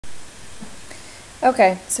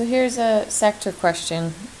Okay, so here's a sector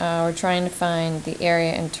question. We're trying to find the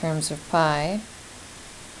area in terms of pi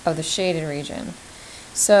of the shaded region.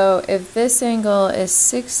 So if this angle is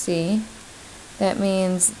 60, that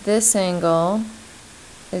means this angle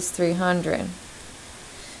is 300.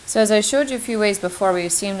 So as I showed you a few ways before, we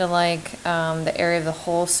seem to like the area of the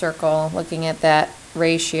whole circle, looking at that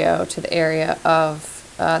ratio to the area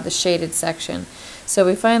of the shaded section. So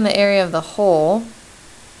we find the area of the whole.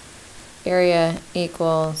 Area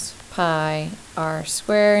equals pi r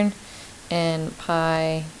squared, and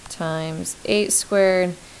pi times 8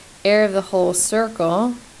 squared. Area of the whole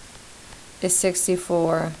circle is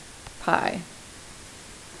 64 pi.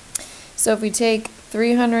 So if we take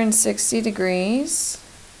 360 degrees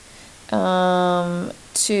to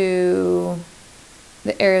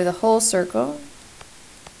the area of the whole circle,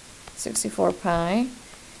 64 pi,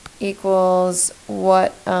 equals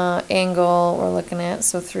what angle we're looking at,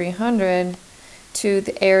 so 300 to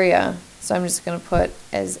the area. So I'm just going to put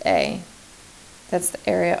as A. That's the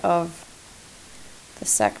area of the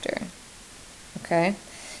sector. Okay,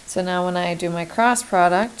 so now when I do my cross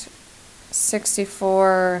product,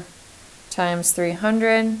 64 times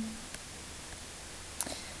 300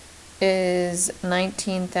 is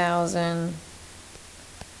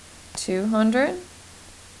 19,200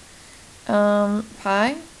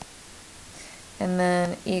 pi. And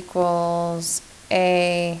then equals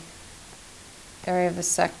A, area of the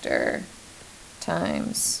sector,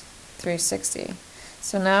 times 360.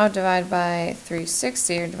 So now divide by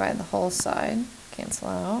 360, or divide the whole side, cancel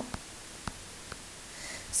out.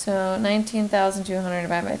 So 19,200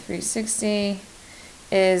 divided by 360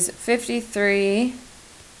 is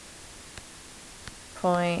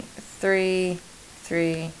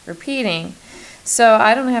 53.33, repeating. So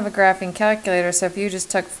I don't have a graphing calculator, so if you just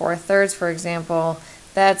took 4/3, for example,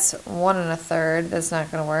 that's 1 1/3. That's not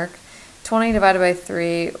going to work. 20 divided by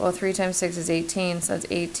 3, well, 3 times 6 is 18, so that's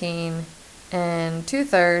 18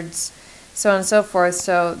 2/3, so on and so forth.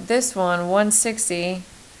 So this one, 160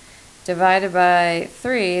 divided by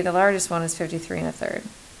 3, the largest one is 53 1/3.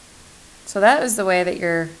 So that is the way that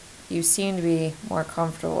you seem to be more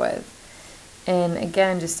comfortable with. And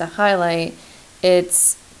again, just to highlight,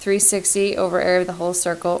 it's 360 over area of the whole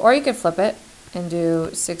circle, or you could flip it and do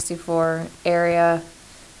 64 area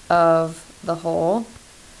of the whole.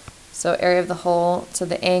 So area of the whole to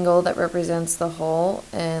the angle that represents the whole,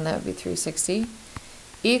 and that would be 360,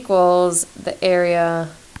 equals the area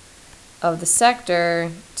of the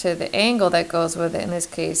sector to the angle that goes with it. In this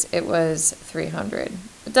case, it was 300.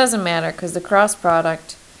 It doesn't matter because the cross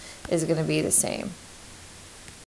product is going to be the same.